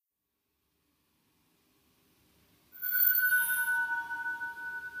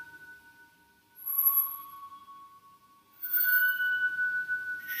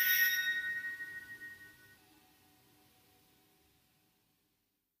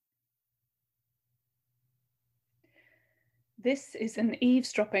This is an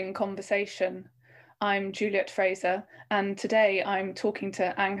eavesdropping conversation. I'm Juliet Fraser, and today I'm talking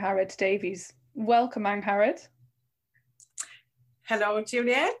to Angharad Davies. Welcome, Angharad. Hello,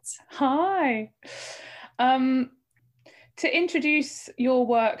 Juliet. Hi. To introduce your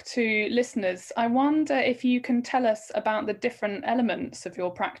work to listeners, I wonder if you can tell us about the different elements of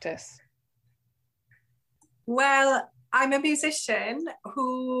your practice. Well, I'm a musician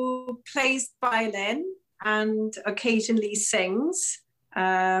who plays violin and occasionally sings.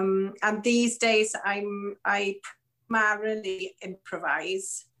 And these days I primarily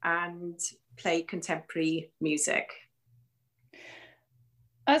improvise and play contemporary music.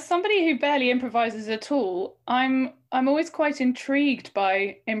 As somebody who barely improvises at all, I'm always quite intrigued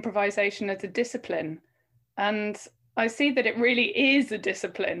by improvisation as a discipline. And I see that it really is a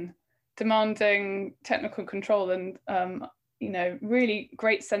discipline, demanding technical control and really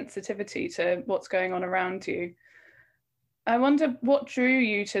great sensitivity to what's going on around you. I wonder what drew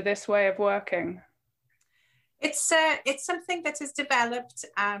you to this way of working? It's something that has developed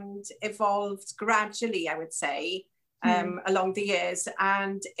and evolved gradually, I would say, along the years.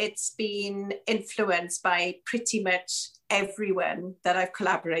 And it's been influenced by pretty much everyone that I've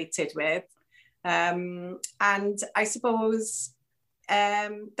collaborated with. And I suppose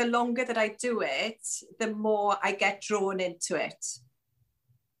the longer that I do it, the more I get drawn into it.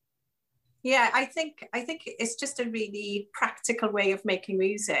 Yeah, I think it's just a really practical way of making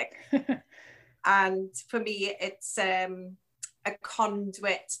music. And for me, it's a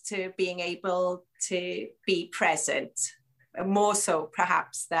conduit to being able to be present, more so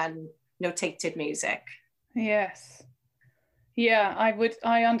perhaps than notated music. Yes. Yeah,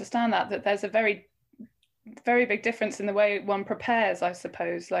 I understand that there's a very, very big difference in the way one prepares, I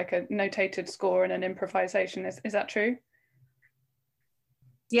suppose, like a notated score and an improvisation. Is that true?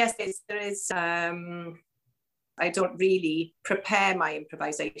 Yes, there is. I don't really prepare my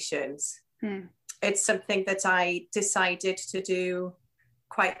improvisations. It's something that I decided to do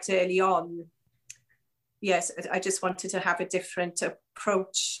quite early on. Yes, I just wanted to have a different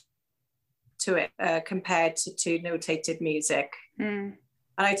approach to it compared to notated music. And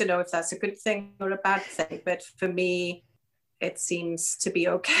I don't know if that's a good thing or a bad thing, but for me, it seems to be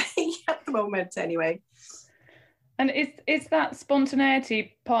okay at the moment anyway. And is that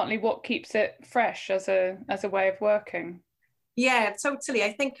spontaneity partly what keeps it fresh as a way of working? Yeah, totally.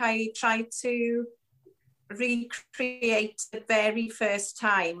 I think I try to recreate the very first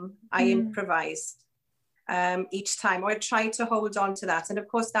time I improvised each time, or I try to hold on to that. And of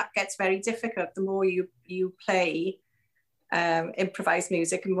course, that gets very difficult. The more you play improvised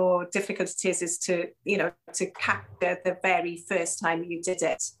music, the more difficult it is to capture the very first time you did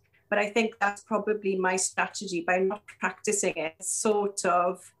it. But I think that's probably my strategy. By not practicing it, sort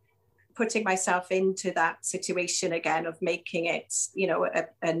of putting myself into that situation again of making it,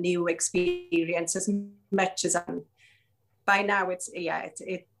 a new experience as much as by now it's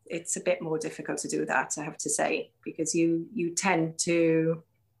a bit more difficult to do that, I have to say, because you tend to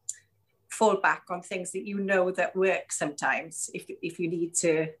fall back on things that that work sometimes. If you need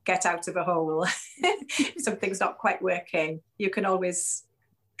to get out of a hole, if something's not quite working, you can always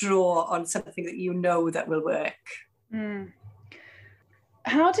draw on something that that will work.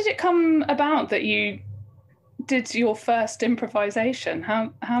 How did it come about that you did your first improvisation?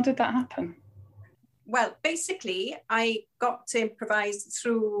 How did that happen? Well, basically, I got to improvise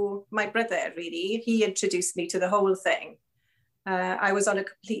through my brother, really. He introduced me to the whole thing. I was on a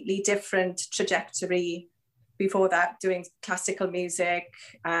completely different trajectory before that, doing classical music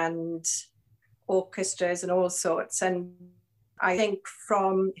and orchestras and all sorts. And I think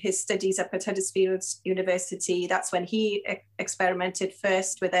from his studies up at Huddersfield University, that's when he experimented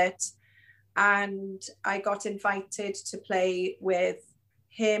first with it. And I got invited to play with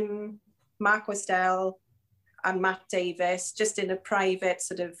him, Mark Westell and Matt Davis, just in a private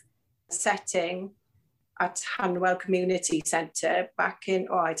sort of setting at Hanwell Community Centre back in,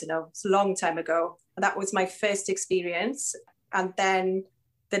 it's a long time ago. And that was my first experience. And then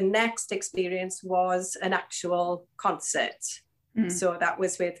the next experience was an actual concert. So that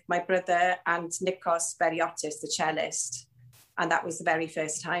was with my brother and Nikos Beriotis, the cellist. And that was the very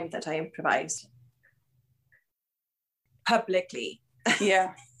first time that I improvised publicly.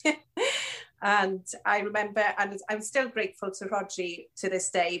 Yeah. And I remember, and I'm still grateful to Rodri to this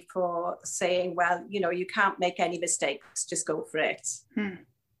day for saying, well, you can't make any mistakes, just go for it. And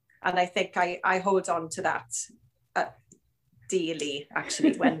I think I hold on to that dearly,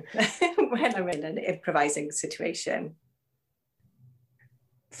 actually, when I'm in an improvising situation.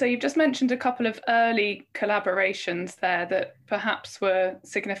 So you've just mentioned a couple of early collaborations there that perhaps were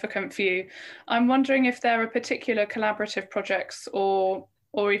significant for you. I'm wondering if there are particular collaborative projects or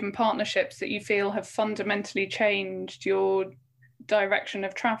even partnerships that you feel have fundamentally changed your direction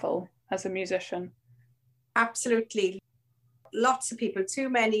of travel as a musician. Absolutely. Lots of people, too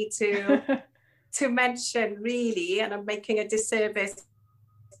many to mention really, and I'm making a disservice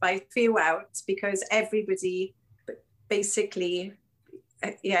by few out because everybody basically,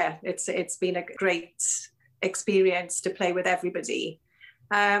 it's been a great experience to play with everybody.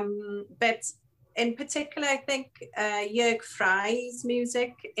 But in particular, I think Juliet Fraser's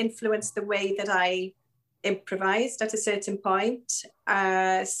music influenced the way that I improvised at a certain point.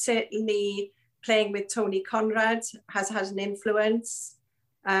 Certainly playing with Tony Conrad has had an influence.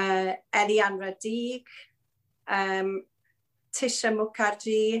 Angharad Davies, Tisha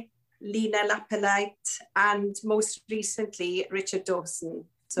Mukherjee, Lina Lapelite, and most recently Richard Dawson.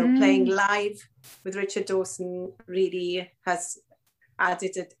 So playing live with Richard Dawson really has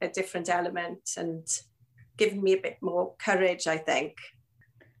added a different element and given me a bit more courage, I think.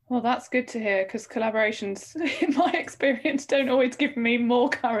 Well, that's good to hear, because collaborations, in my experience, don't always give me more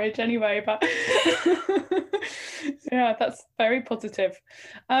courage anyway, but yeah, that's very positive.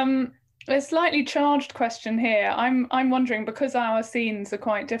 A slightly charged question here. I'm wondering, because our scenes are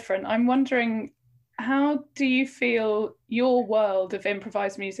quite different, I'm wondering, how do you feel your world of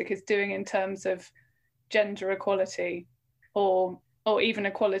improvised music is doing in terms of gender equality or even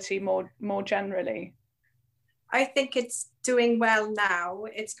equality more generally? I think it's doing well now.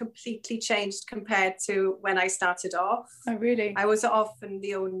 It's completely changed compared to when I started off. Oh, really? I was often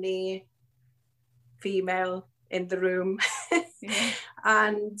the only female in the room. Yeah.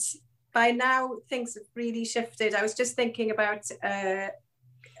 And by now, things have really shifted. I was just thinking about a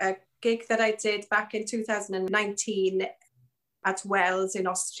gig that I did back in 2019 at Wells in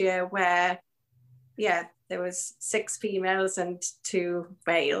Austria, where, there was 6 females and 2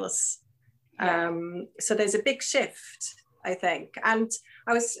 males. Yeah. So there's a big shift, I think. And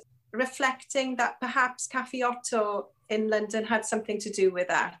I was reflecting that perhaps Cafe Otto in London had something to do with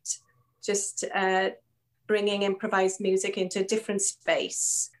that, just bringing improvised music into a different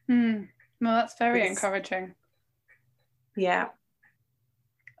space. Well, that's very encouraging. Yeah.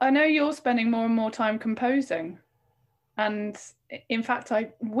 I know you're spending more and more time composing. And in fact, I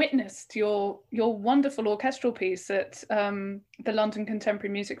witnessed your wonderful orchestral piece at the London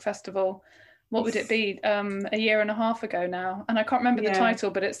Contemporary Music Festival. What would it be? A year and a half ago now. And I can't remember the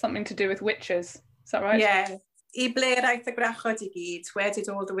title, but it's something to do with witches. Is that right? Yeah. I ble aeth y gwrachod I gyd? Where did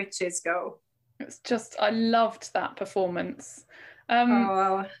all the witches go? It's just, I loved that performance.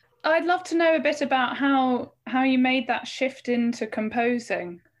 I'd love to know a bit about how you made that shift into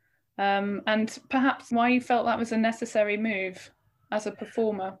composing, and perhaps why you felt that was a necessary move as a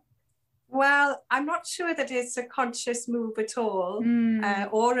performer. Well, I'm not sure that it's a conscious move at all,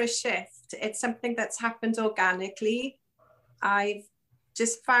 or a shift. It's something that's happened organically. I've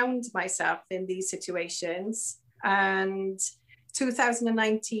just found myself in these situations, and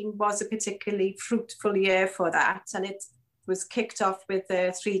 2019 was a particularly fruitful year for that. And it was kicked off with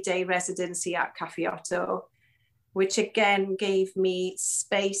a 3-day residency at Cafe Otto, which again gave me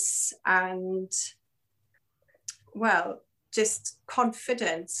space and, well, just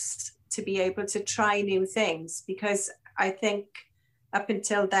confidence to be able to try new things, because I think up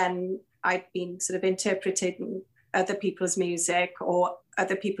until then I'd been sort of interpreting other people's music or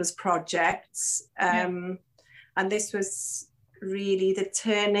other people's projects. And this was really the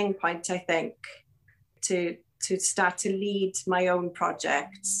turning point, I think, to start to lead my own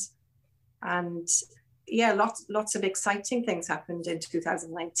projects. And lots of exciting things happened in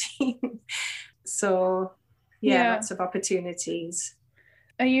 2019. So lots of opportunities.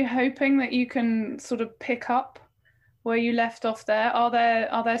 Are you hoping that you can sort of pick up where you left off there? Are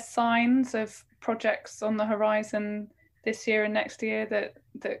there signs of projects on the horizon this year and next year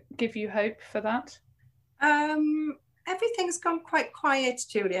that give you hope for that? Everything's gone quite quiet,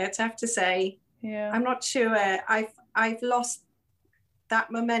 Juliet, I have to say. Yeah. I'm not sure. I've lost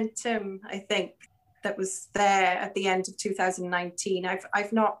that momentum, I think, that was there at the end of 2019.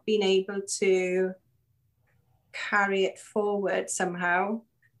 I've not been able to carry it forward somehow.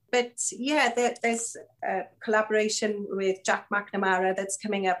 But there's a collaboration with Jack McNamara that's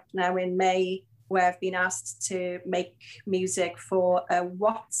coming up now in May, where I've been asked to make music for a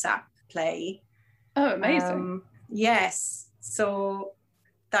WhatsApp play. Oh, amazing. Yes. So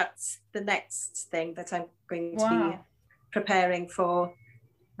that's the next thing that I'm going to be preparing for.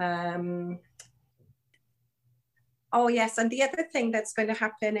 Oh, yes. And the other thing that's going to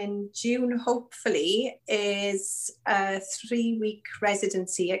happen in June, hopefully, is a 3-week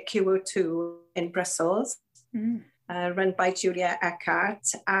residency at QO2 in Brussels, run by Juliet Fraser.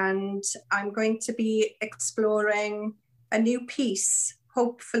 And I'm going to be exploring a new piece,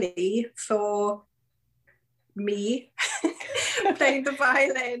 hopefully, for me, playing the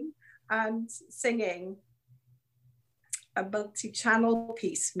violin and singing. A multi-channel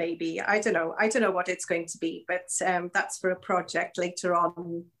piece, maybe. I don't know what it's going to be, but that's for a project later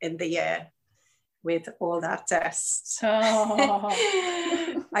on in the year with All That Dust. Oh.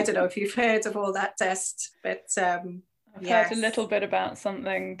 I don't know if you've heard of All That Dust, but I've heard a little bit about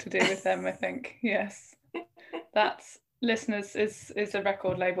something to do with them, I think. Yes. That's Listeners is a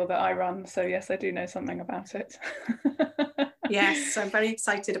record label that I run, so yes, I do know something about it. Yes, I'm very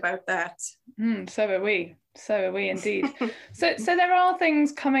excited about that. So are we indeed. so there are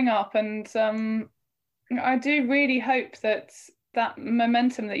things coming up, and I do really hope that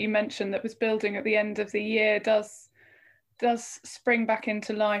momentum that you mentioned that was building at the end of the year does spring back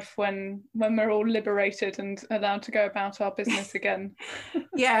into life when we're all liberated and allowed to go about our business again.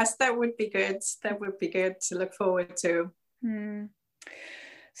 Yes, that would be good. That would be good to look forward to.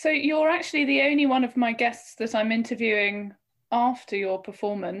 So you're actually the only one of my guests that I'm interviewing after your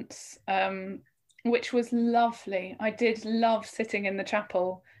performance, which was lovely. I did love sitting in the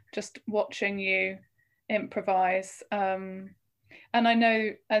chapel, just watching you improvise. And I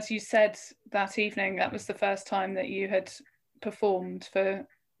know, as you said that evening, that was the first time that you had performed for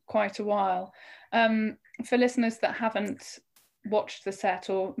quite a while. For listeners that haven't watched the set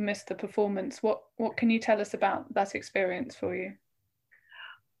or missed the performance, what can you tell us about that experience for you?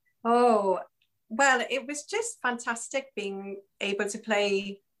 Oh, well, it was just fantastic being able to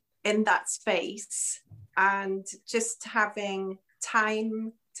play in that space and just having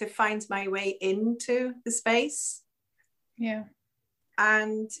time to find my way into the space. Yeah.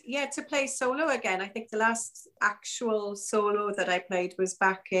 And yeah, to play solo again. I think the last actual solo that I played was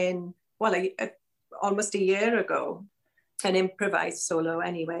back in, almost a year ago, an improvised solo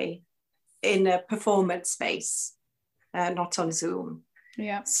anyway, in a performance space, not on Zoom.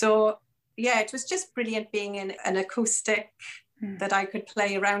 Yeah. So yeah, it was just brilliant being in an acoustic that I could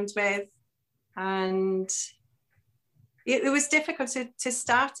play around with. And it was difficult to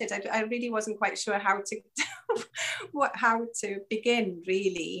start it. I really wasn't quite sure how to begin,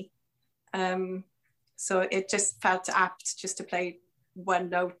 really. So it just felt apt just to play one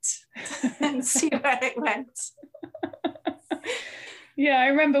note and see where it went. Yeah, I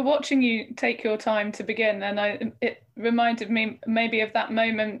remember watching you take your time to begin, and it reminded me maybe of that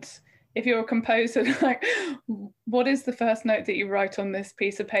moment. If you're a composer, like, what is the first note that you write on this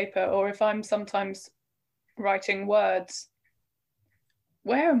piece of paper? Or if I'm sometimes writing words,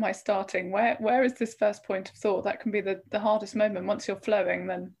 where am I starting? Where is this first point of thought? That can be the hardest moment. Once you're flowing,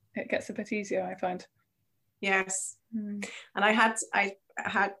 then it gets a bit easier, I find. Yes. And I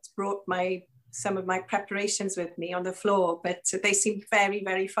had brought some of my preparations with me on the floor, but they seemed very,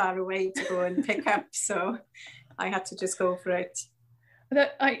 very far away to go and pick up. So I had to just go for it.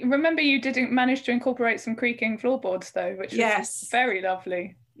 I remember you didn't manage to incorporate some creaking floorboards though, which was very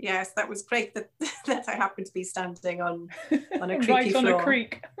lovely. Yes, that was great that I happened to be standing on a creaky right on floor. A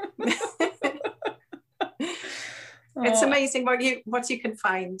creak. It's amazing what you can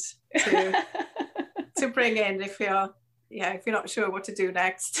find to bring in if you're not sure what to do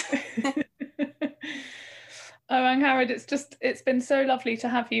next. Oh, Angharad, it's been so lovely to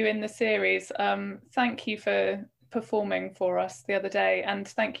have you in the series. Thank you for performing for us the other day, and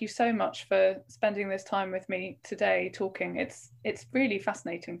thank you so much for spending this time with me today talking. It's really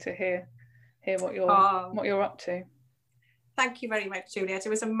fascinating to hear what you're up to. Thank you very much, Juliet. It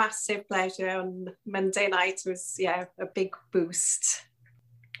was a massive pleasure on Monday night. It was a big boost.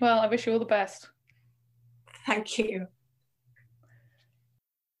 Well, I wish you all the best. Thank you.